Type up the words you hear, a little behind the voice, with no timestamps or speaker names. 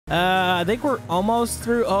I think we're almost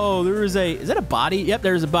through. Oh, is that a body? Yep,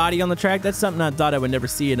 there's a body on the track. That's something I thought I would never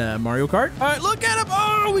see in a Mario Kart. All right, look at him.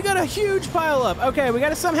 Oh, we got a huge pile up. Okay, we got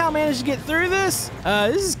to somehow manage to get through this.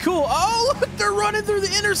 This is cool. Oh, look, they're running through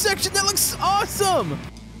the intersection. That looks awesome.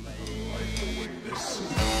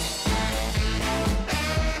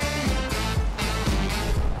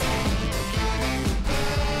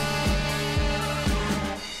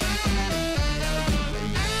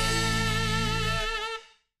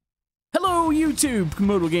 YouTube,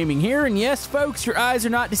 Camodo Gaming here, and yes, folks, your eyes are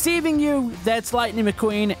not deceiving you. That's Lightning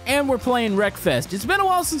McQueen, and we're playing Wreckfest. It's been a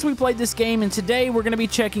while since we played this game, and today we're going to be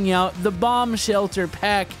checking out the Bomb Shelter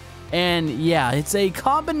Pack, and yeah, it's a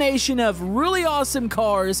combination of really awesome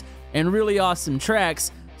cars and really awesome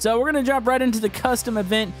tracks, so we're going to jump right into the custom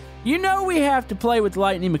event. You know we have to play with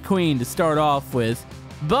Lightning McQueen to start off with,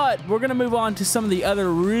 but we're going to move on to some of the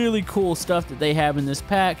other really cool stuff that they have in this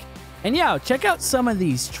pack. And yeah, check out some of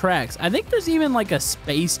these tracks. I think there's even like a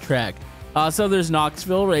space track. So there's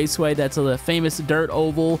Knoxville Raceway. That's a famous dirt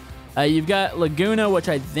oval. You've got Laguna, which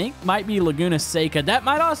I think might be Laguna Seca. That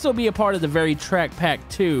might also be a part of the very track pack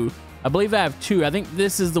too. I believe I have two. I think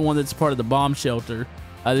this is the one that's part of the bomb shelter.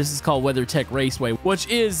 This is called WeatherTech Raceway, which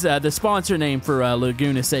is the sponsor name for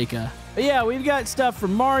Laguna Seca. But yeah, we've got stuff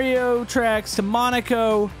from Mario tracks to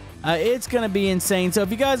Monaco. It's going to be insane. So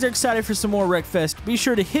if you guys are excited for some more Wreckfest, be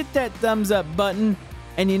sure to hit that thumbs up button.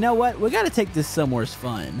 And you know what? We got to take this somewhere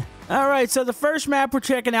fun. All right, so the first map we're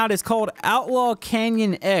checking out is called Outlaw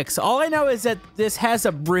Canyon X. All I know is that this has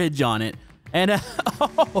a bridge on it. And,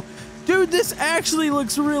 oh, dude, this actually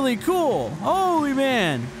looks really cool. Holy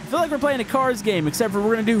man. I feel like we're playing a Cars game, except for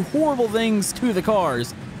we're going to do horrible things to the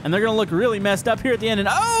cars. And they're going to look really messed up here at the end. And,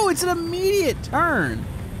 oh, it's an immediate turn.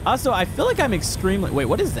 Also, I feel like I'm extremely... Wait,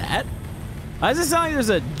 what is that? Why does it sound like there's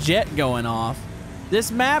a jet going off?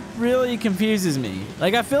 This map really confuses me.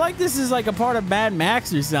 Like, I feel like this is like a part of Mad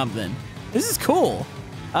Max or something. This is cool.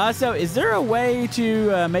 So, is there a way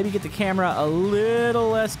to maybe get the camera a little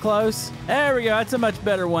less close? There we go. That's a much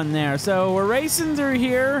better one there. So, we're racing through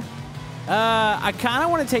here. I kind of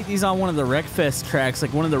want to take these on one of the Wreckfest tracks,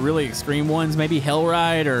 like one of the really extreme ones. Maybe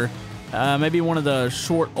Hellride or maybe one of the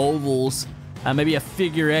short ovals. Maybe a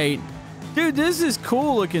figure 8. Dude, this is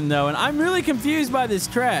cool looking though, and I'm really confused by this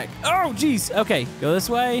track. Oh, geez. Okay, go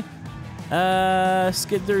this way.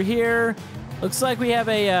 Skid through here. Looks like we have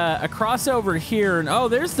a crossover here, and oh,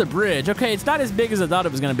 there's the bridge. Okay, it's not as big as I thought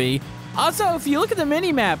it was gonna be. Also, if you look at the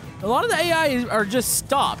mini-map, a lot of the AI are just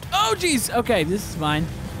stopped. Oh, geez. Okay, this is fine.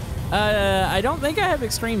 I don't think I have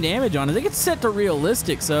extreme damage on it. I think it's set to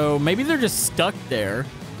realistic, so maybe they're just stuck there.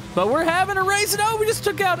 But we're having a race, and oh, we just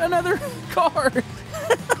took out another car.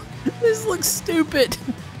 This looks stupid.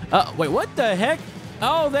 Wait, what the heck?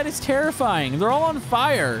 Oh, that is terrifying. They're all on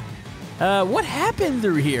fire. What happened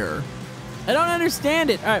through here? I don't understand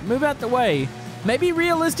it. All right, move out the way. Maybe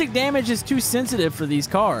realistic damage is too sensitive for these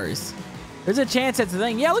cars. There's a chance that's the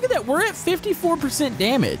thing. Yeah, look at that. We're at 54%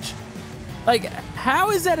 damage. Like, how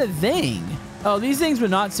is that a thing? Oh, these things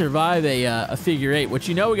would not survive a figure 8, which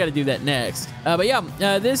you know we got to do that next. But yeah,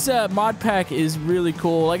 this mod pack is really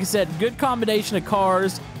cool. Like I said, good combination of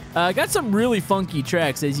cars. Got some really funky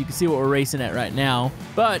tracks, as you can see what we're racing at right now.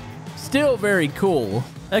 But still very cool.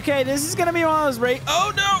 Okay, this is going to be one of those race...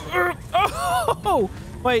 Oh, no! Oh!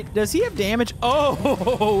 Wait, does he have damage?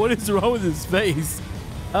 Oh, what is wrong with his face?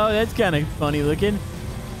 Oh, that's kind of funny looking.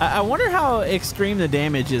 I wonder how extreme the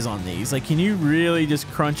damage is on these. Like, can you really just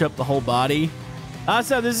crunch up the whole body?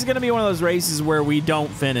 So this is going to be one of those races where we don't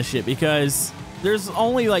finish it because there's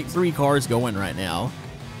only like 3 cars going right now.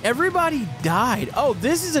 Everybody died. Oh,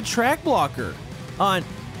 this is a track blocker.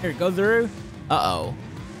 Here, go through. Uh-oh.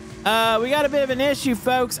 We got a bit of an issue,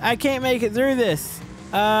 folks. I can't make it through this.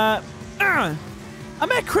 I'm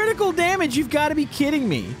at critical damage. You've got to be kidding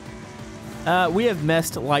me. We have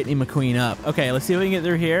messed Lightning McQueen up. Okay, let's see if we can get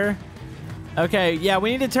through here. Okay, yeah,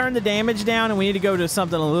 we need to turn the damage down, and we need to go to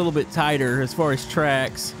something a little bit tighter as far as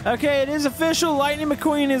tracks. Okay, it is official. Lightning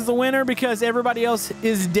McQueen is the winner because everybody else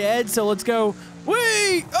is dead, so let's go.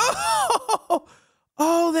 Wait! Oh!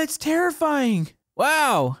 Oh, that's terrifying.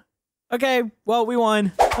 Wow. Okay, well, we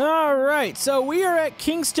won. All right, so we are at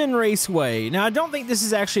Kingston Raceway. Now, I don't think this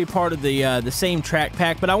is actually part of the same track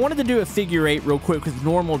pack, but I wanted to do a figure 8 real quick with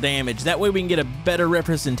normal damage. That way we can get a better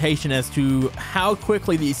representation as to how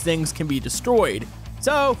quickly these things can be destroyed.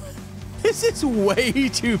 So, this is way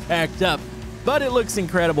too packed up, but it looks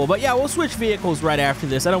incredible. But yeah, we'll switch vehicles right after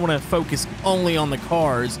this. I don't want to focus only on the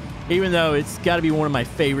cars, even though it's got to be one of my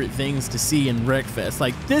favorite things to see in Wreckfest.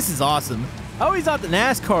 Like, this is awesome. I always thought the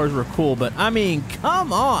NASCARs were cool, but I mean,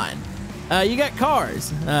 come on. You got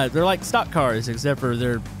cars. They're like stock cars, except for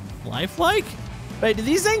they're lifelike? Wait, do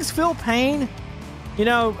these things feel pain? You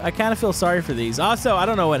know, I kind of feel sorry for these. Also, I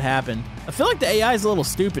don't know what happened. I feel like the AI is a little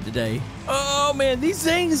stupid today. Oh man, these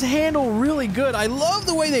things handle really good. I love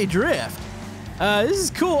the way they drift. This is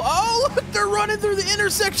cool. Oh, look, they're running through the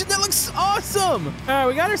intersection. That looks awesome. All right,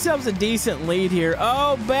 we got ourselves a decent lead here.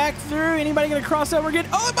 Oh, back through. Anybody gonna cross over again?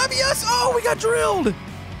 Oh, it might be us. Oh, we got drilled.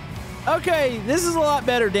 Okay, this is a lot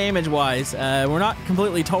better damage-wise. We're not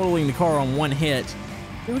completely totaling the car on one hit.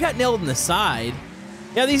 We got nailed in the side.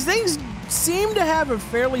 Yeah, these things seem to have a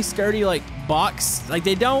fairly sturdy, like, box. Like,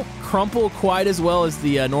 they don't crumple quite as well as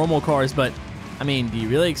the normal cars, but, I mean, do you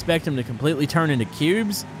really expect them to completely turn into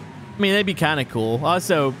cubes? I mean, that'd be kind of cool.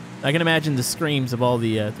 Also, I can imagine the screams of all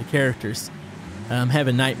the characters. I'm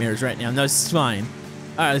having nightmares right now. No, it's fine.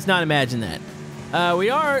 All right, let's not imagine that. We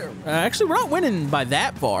are, actually, we're not winning by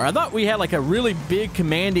that far. I thought we had like a really big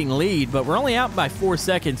commanding lead, but we're only out by 4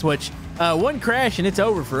 seconds, which one crash and it's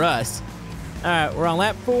over for us. All right, we're on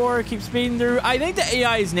lap 4, keep speeding through. I think the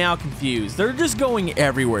AI is now confused. They're just going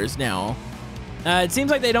everywhere now. It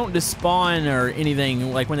seems like they don't despawn or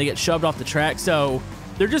anything like when they get shoved off the track, so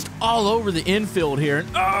they're just all over the infield here. And,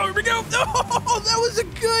 oh, here we go. Oh, that was a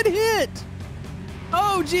good hit.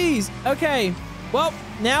 Oh, geez. Okay. Well,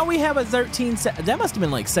 now we have a 13-second. That must have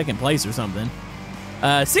been like second place or something.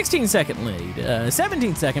 16-second lead.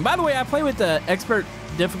 17-second. By the way, I play with the expert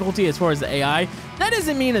difficulty as far as the AI. That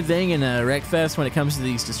doesn't mean a thing in a Wreckfest when it comes to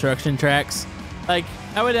these destruction tracks. Like,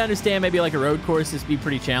 I would understand maybe like a road course, this would be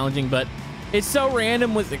pretty challenging, but it's so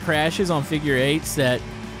random with the crashes on figure eights that,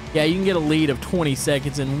 yeah, you can get a lead of 20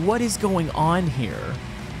 seconds. And what is going on here?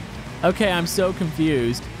 Okay, I'm so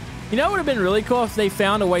confused. You know, it would have been really cool if they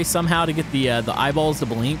found a way somehow to get the eyeballs to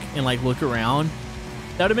blink and like look around.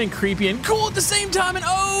 That would have been creepy and cool at the same time. And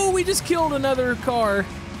oh, we just killed another car.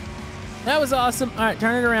 That was awesome. All right,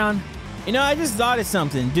 turn it around. You know, I just thought of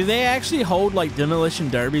something. Do they actually hold like demolition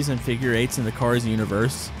derbies and figure eights in the Cars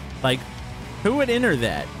universe? Like, who would enter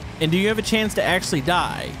that? And do you have a chance to actually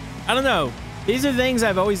die? I don't know. These are things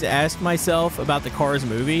I've always asked myself about the Cars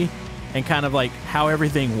movie and kind of like how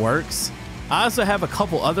everything works. I also have a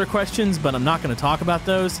couple other questions, but I'm not going to talk about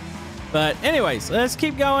those. But anyways, let's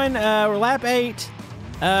keep going. We're lap 8.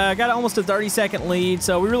 Got almost a 30-second lead,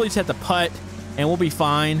 so we really just have to putt, and we'll be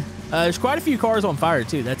fine. There's quite a few cars on fire,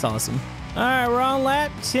 too. That's awesome. All right, we're on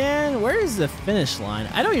lap 10. Where is the finish line?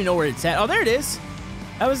 I don't even know where it's at. Oh, there it is.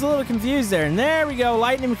 I was a little confused there. And there we go.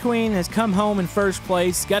 Lightning McQueen has come home in first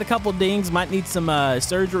place. Got a couple dings. Might need some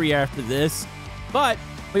surgery after this. But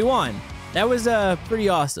we won. That was pretty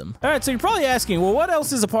awesome. All right, so you're probably asking, well, what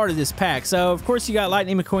else is a part of this pack? So, of course, you got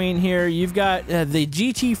Lightning McQueen here. You've got the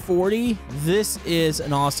GT40. This is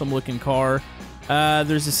an awesome-looking car.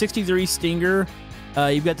 There's a 63 Stinger.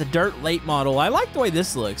 You've got the Dirt Late model. I like the way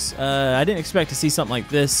this looks. I didn't expect to see something like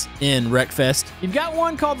this in Wreckfest. You've got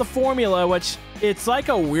one called the Formula, which it's like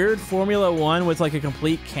a weird Formula One with like a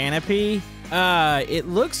complete canopy. It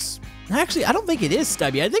looks... Actually, I don't think it is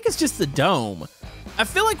stubby. I think it's just the dome. I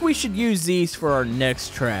feel like we should use these for our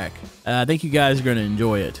next track. I think you guys are going to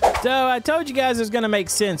enjoy it. So I told you guys it was going to make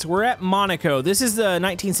sense. We're at Monaco. This is the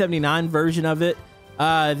 1979 version of it.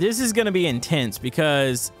 This is going to be intense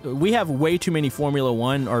because we have way too many Formula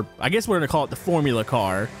One, or I guess we're going to call it the Formula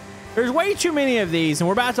car. There's way too many of these, and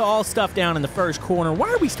we're about to all stuff down in the first corner. Why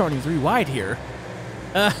are we starting 3 wide here?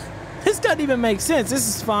 This doesn't even make sense. This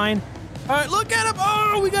is fine. All right, look at him.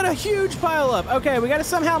 Oh, we got a huge pile up. Okay, we got to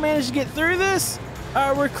somehow manage to get through this.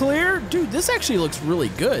 We're clear. Dude, this actually looks really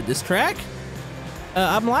good, this track.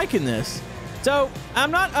 I'm liking this. So,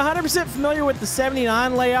 I'm not 100% familiar with the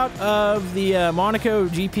 79 layout of the Monaco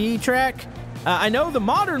GP track. I know the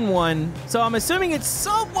modern one, so I'm assuming it's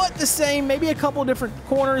somewhat the same, maybe a couple different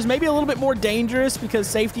corners, maybe a little bit more dangerous because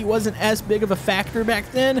safety wasn't as big of a factor back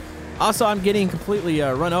then. Also, I'm getting completely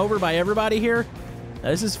run over by everybody here.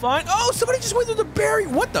 This is fine. Oh, somebody just went through the barrier.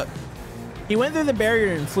 What the... He went through the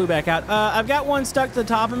barrier and flew back out. I've got one stuck to the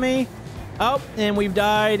top of me. Oh, and we've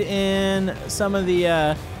died in some of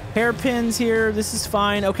the hairpins here. This is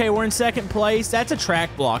fine. Okay, we're in second place. That's a track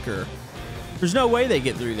blocker. There's no way they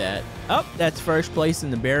get through that. Oh, that's first place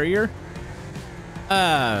in the barrier.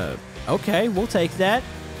 Okay, we'll take that.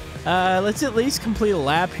 Let's at least complete a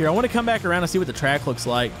lap here. I want to come back around and see what the track looks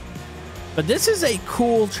like. But this is a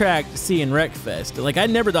cool track to see in Wreckfest. Like, I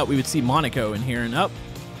never thought we would see Monaco in here. And up.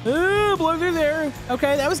 Ooh, blew through there.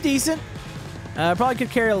 Okay, that was decent. Probably could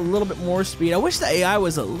carry a little bit more speed. I wish the AI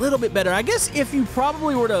was a little bit better. I guess if you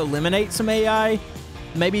probably were to eliminate some AI,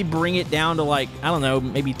 maybe bring it down to like, I don't know,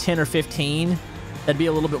 maybe 10 or 15. That'd be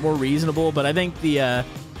a little bit more reasonable. But I think the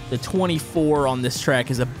 24 on this track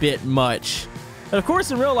is a bit much. But of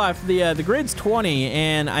course, in real life, the grid's 20,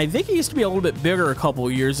 and I think it used to be a little bit bigger a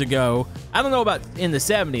couple years ago. I don't know about in the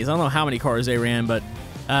 70s. I don't know how many cars they ran, but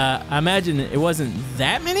I imagine it wasn't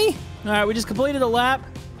that many. All right, we just completed a lap.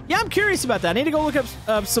 Yeah, I'm curious about that. I need to go look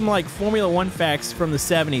up some like Formula One facts from the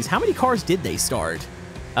 70s. How many cars did they start?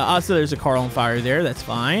 Also, there's a car on fire there. That's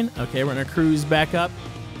fine. Okay, we're gonna cruise back up.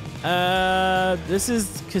 This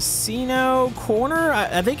is Casino Corner.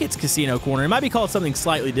 I think it's Casino Corner. It might be called something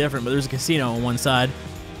slightly different, but there's a casino on one side.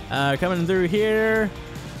 Coming through here.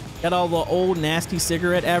 Got all the old nasty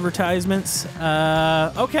cigarette advertisements.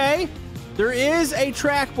 Okay. There is a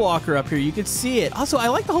track blocker up here. You can see it. Also, I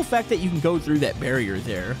like the whole fact that you can go through that barrier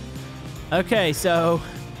there. Okay, so...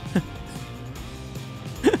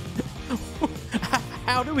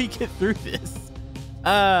 How do we get through this?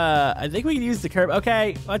 I think we can use the curb.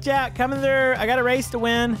 Okay, watch out. Coming through. I got a race to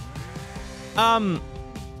win.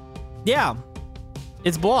 Yeah.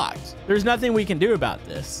 It's blocked. There's nothing we can do about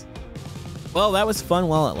this. Well, that was fun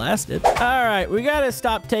while it lasted. All right, we gotta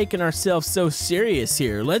stop taking ourselves so serious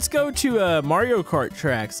here. Let's go to Mario Kart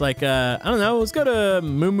tracks, like, I don't know, let's go to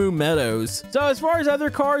Moo Moo Meadows. So as far as other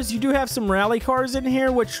cars, you do have some rally cars in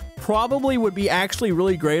here, which probably would be actually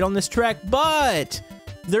really great on this track, but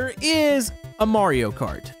there is a Mario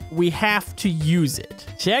Kart. We have to use it.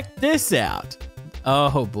 Check this out.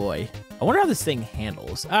 Oh boy. I wonder how this thing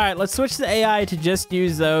handles. All right, let's switch the AI to just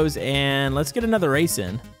use those, and let's get another race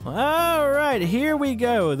in. All right, here we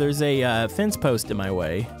go. There's a fence post in my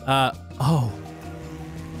way. Oh,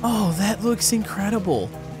 that looks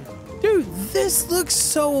incredible. Dude, this looks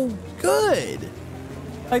so good.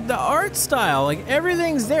 Like the art style, like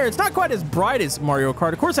everything's there. It's not quite as bright as Mario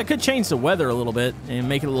Kart. Of course, I could change the weather a little bit and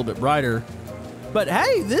make it a little bit brighter. But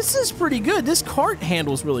hey, this is pretty good. This cart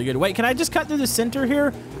handles really good. Wait, can I just cut through the center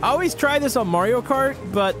here? I always try this on Mario Kart,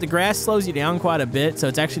 but the grass slows you down quite a bit, so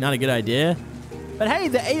it's actually not a good idea. But hey,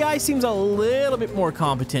 the AI seems a little bit more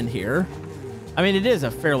competent here. I mean, it is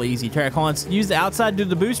a fairly easy track. Hold on, use the outside. Do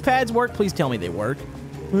the boost pads work? Please tell me they work.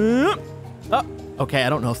 Oh, okay, I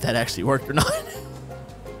don't know if that actually worked or not.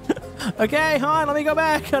 Okay, hold on, let me go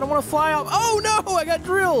back. I don't want to fly off. Oh no, I got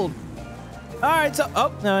drilled. All right, so,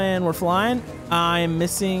 oh, and we're flying. I'm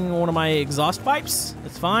missing one of my exhaust pipes.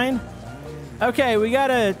 That's fine. Okay, we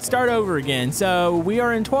gotta start over again. So we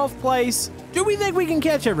are in 12th place. Do we think we can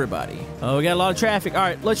catch everybody? Oh, we got a lot of traffic. All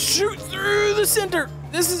right, let's shoot through the center.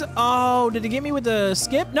 This is, oh, did it get me with the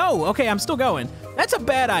skip? No, okay, I'm still going. That's a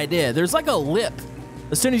bad idea. There's like a lip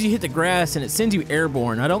as soon as you hit the grass and it sends you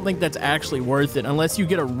airborne. I don't think that's actually worth it unless you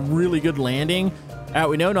get a really good landing. All right,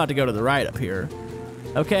 we know not to go to the right up here.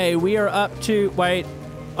 Okay, we are up to, wait.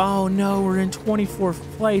 Oh no, we're in 24th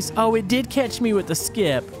place. Oh, it did catch me with the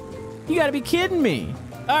skip. You gotta be kidding me.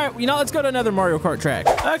 All right, you know, let's go to another Mario Kart track.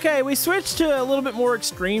 Okay, we switched to a little bit more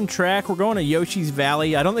extreme track. We're going to Yoshi's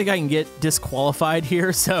Valley. I don't think I can get disqualified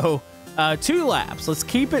here, so 2 laps. Let's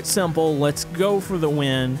keep it simple. Let's go for the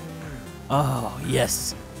win. Oh,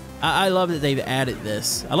 yes. I love that they've added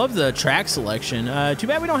this. I love the track selection. Too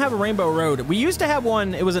bad we don't have a Rainbow Road. We used to have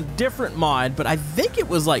one. It was a different mod, but I think it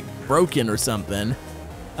was like broken or something.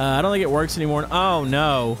 I don't think it works anymore. Oh,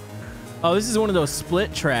 no. Oh, this is one of those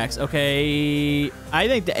split tracks. Okay. I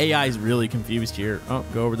think the AI is really confused here. Oh,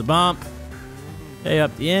 go over the bump. Okay,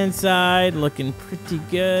 up the inside. Looking pretty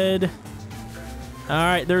good. All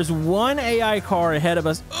right, there's one AI car ahead of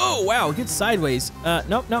us. Oh, wow. It gets sideways.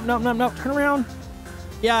 Nope. Turn around.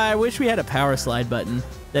 Yeah, I wish we had a power slide button.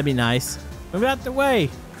 That'd be nice. Move out the way.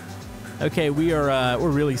 Okay, we're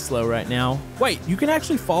really slow right now. Wait, you can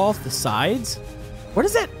actually fall off the sides? Where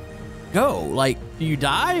does that go? Like, do you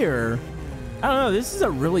die or? I don't know. This is a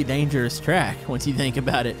really dangerous track once you think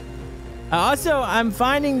about it. Also, I'm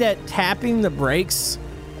finding that tapping the brakes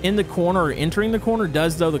in the corner or entering the corner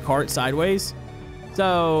does throw the cart sideways.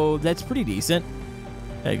 So that's pretty decent.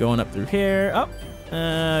 Okay, going up through here. Oh.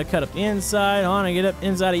 Cut up the inside. Hold on, I get up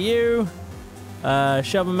inside of you.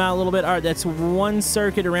 Shove them out a little bit. All right, that's one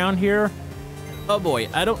circuit around here. Oh boy,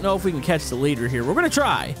 I don't know if we can catch the leader here. We're gonna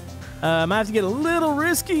try. Might have to get a little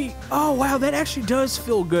risky. Oh wow, that actually does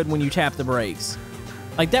feel good when you tap the brakes.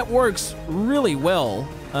 Like that works really well.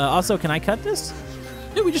 Also, can I cut this?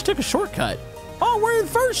 Dude, we just took a shortcut. Oh, we're in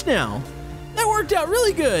first now. That worked out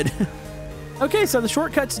really good. Okay, so the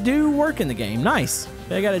shortcuts do work in the game. Nice.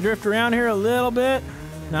 Okay, I got to drift around here a little bit.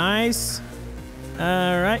 Nice.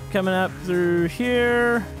 All right, coming up through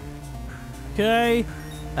here. Okay.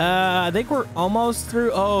 I think we're almost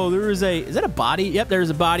through. Oh, there is is that a body? Yep,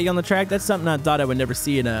 there's a body on the track. That's something I thought I would never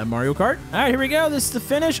see in a Mario Kart. All right, here we go. This is the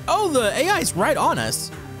finish. Oh, the AI is right on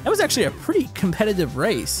us. That was actually a pretty competitive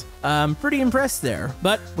race. I'm pretty impressed there,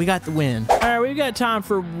 but we got the win. All right, we've got time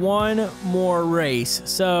for one more race.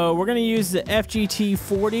 So we're gonna use the FGT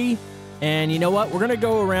 40, and you know what? We're gonna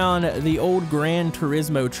go around the old Gran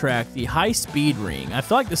Turismo track, the high speed ring. I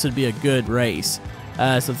feel like this would be a good race.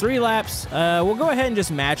 So 3 laps. We'll go ahead and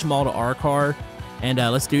just match them all to our car. And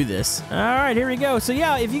let's do this. All right, here we go. So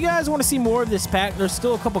yeah, if you guys want to see more of this pack, there's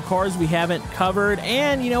still a couple cars we haven't covered.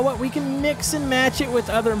 And you know what? We can mix and match it with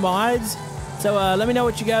other mods. So let me know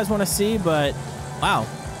what you guys want to see. But wow,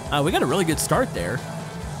 we got a really good start there.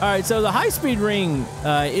 All right, so the high-speed ring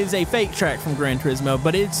is a fake track from Gran Turismo,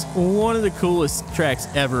 but it's one of the coolest tracks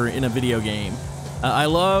ever in a video game. I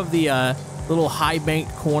love the little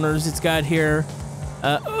high-banked corners it's got here.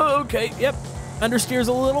 Okay, yep, understeers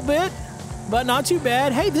a little bit, but not too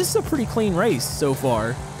bad. Hey, this is a pretty clean race so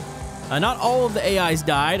far. Not all of the AIs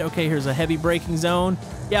died. Okay, here's a heavy braking zone.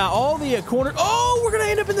 Yeah, all the corner. Oh, we're gonna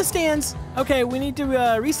end up in the stands. Okay, we need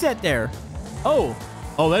to reset there. Oh,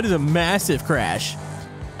 that is a massive crash.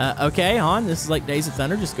 Okay, hon, this is like Days of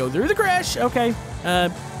Thunder. Just go through the crash. Okay,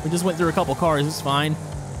 we just went through a couple cars. It's fine.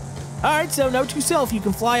 All right, so note to self, you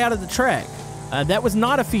can fly out of the track. That was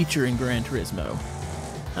not a feature in Gran Turismo.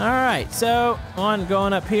 All right, so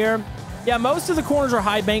going up here. Yeah, most of the corners are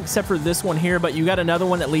high bank except for this one here, but you got another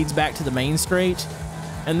one that leads back to the main straight.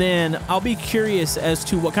 And then I'll be curious as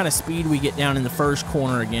to what kind of speed we get down in the first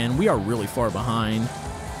corner again. We are really far behind.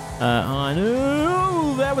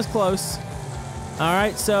 Oh, that was close. All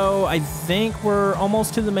right, so I think we're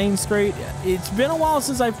almost to the main straight. It's been a while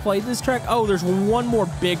since I've played this track. Oh, there's one more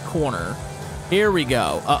big corner. Here we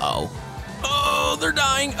go. Uh-oh. Oh, they're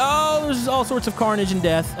dying. Oh, there's all sorts of carnage and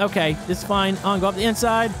death. Okay, this is fine. Go up the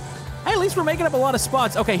inside. Hey, at least we're making up a lot of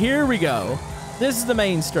spots. Okay, here we go. This is the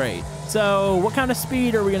main straight. So what kind of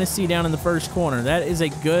speed are we going to see down in the first corner? That is a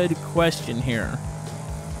good question here.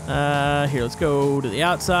 Here, let's go to the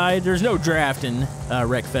outside. There's no draft in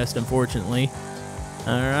Wreckfest, unfortunately.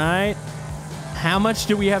 All right. How much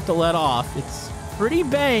do we have to let off? It's pretty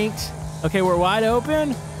banked. Okay, we're wide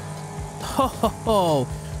open.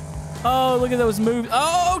 Oh, look at those moves.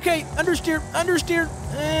 Oh, okay. Understeer.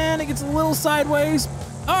 And it gets a little sideways.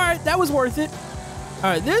 All right, that was worth it. All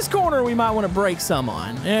right, this corner we might want to break some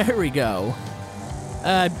on. Here we go.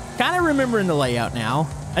 Kind of remembering the layout now.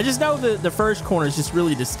 I just know the first corner is just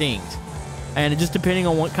really distinct. And just depending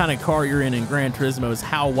on what kind of car you're in Gran Turismo is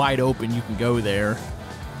how wide open you can go there.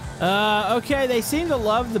 Okay, they seem to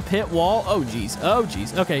love the pit wall. Oh, geez.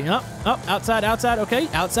 Okay, outside. Okay,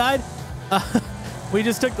 outside. We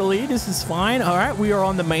just took the lead. This is fine. All right, we are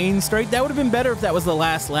on the main straight. That would have been better if that was the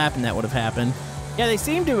last lap and that would have happened. Yeah, they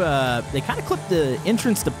seem to, they kind of clipped the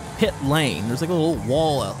entrance to pit lane. There's like a little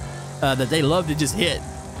wall that they love to just hit.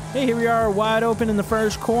 Okay, here we are wide open in the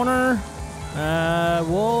first corner.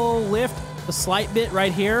 We'll lift a slight bit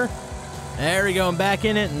right here. There we go, I'm back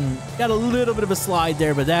in it and got a little bit of a slide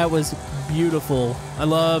there, but that was beautiful. I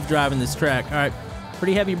love driving this track. All right,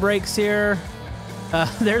 pretty heavy brakes here.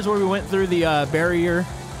 There's where we went through the barrier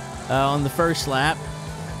on the first lap.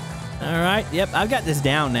 All right, yep, I've got this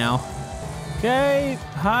down now. Okay,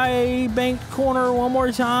 high banked corner one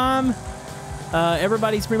more time.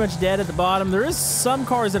 Everybody's pretty much dead at the bottom. There is some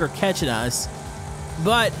cars that are catching us,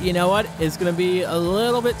 but you know what? It's going to be a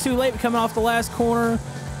little bit too late coming off the last corner,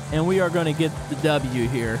 and we are going to get the W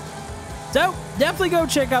here. So definitely go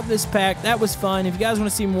check out this pack. That was fun. If you guys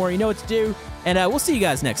want to see more, you know what to do, and we'll see you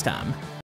guys next time.